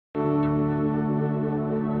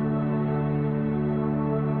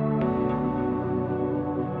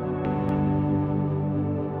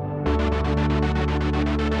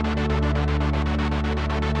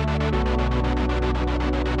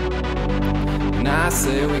And I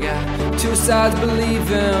say we got two sides believing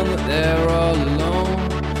that they're all alone,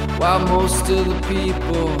 while most of the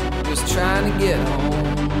people just trying to get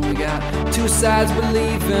home. We got two sides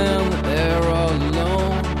believing that they're all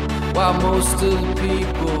alone, while most of the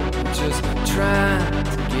people just trying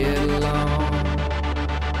to get along.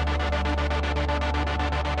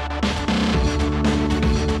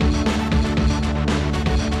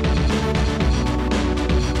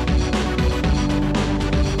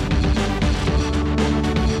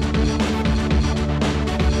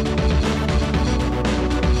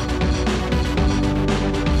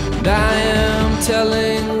 And I am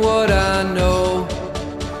telling what I know,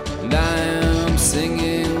 and I am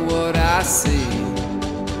singing what I see.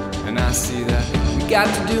 And I see that we got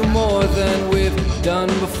to do more than we've done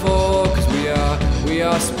before, 'cause we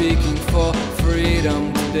are speaking for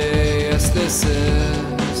freedom today. Yes, this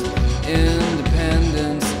is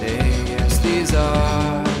Independence Day. Yes, these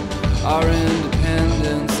are our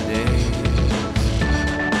Independence Days.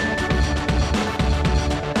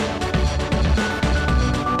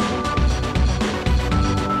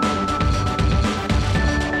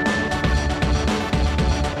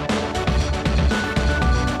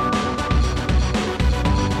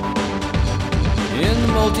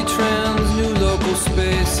 Multi-trends, new local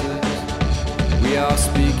spaces, we are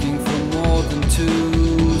speaking for more than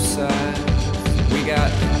two sides. We got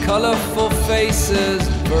colorful faces,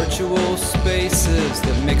 virtual spaces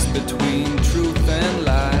that mix between truth and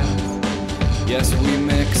lies. Yes, we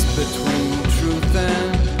mix between truth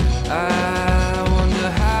and I wonder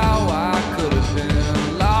how I could have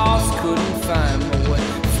been lost, couldn't find my way.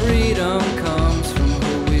 Freedom comes from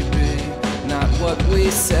who we be, not what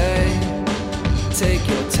we say.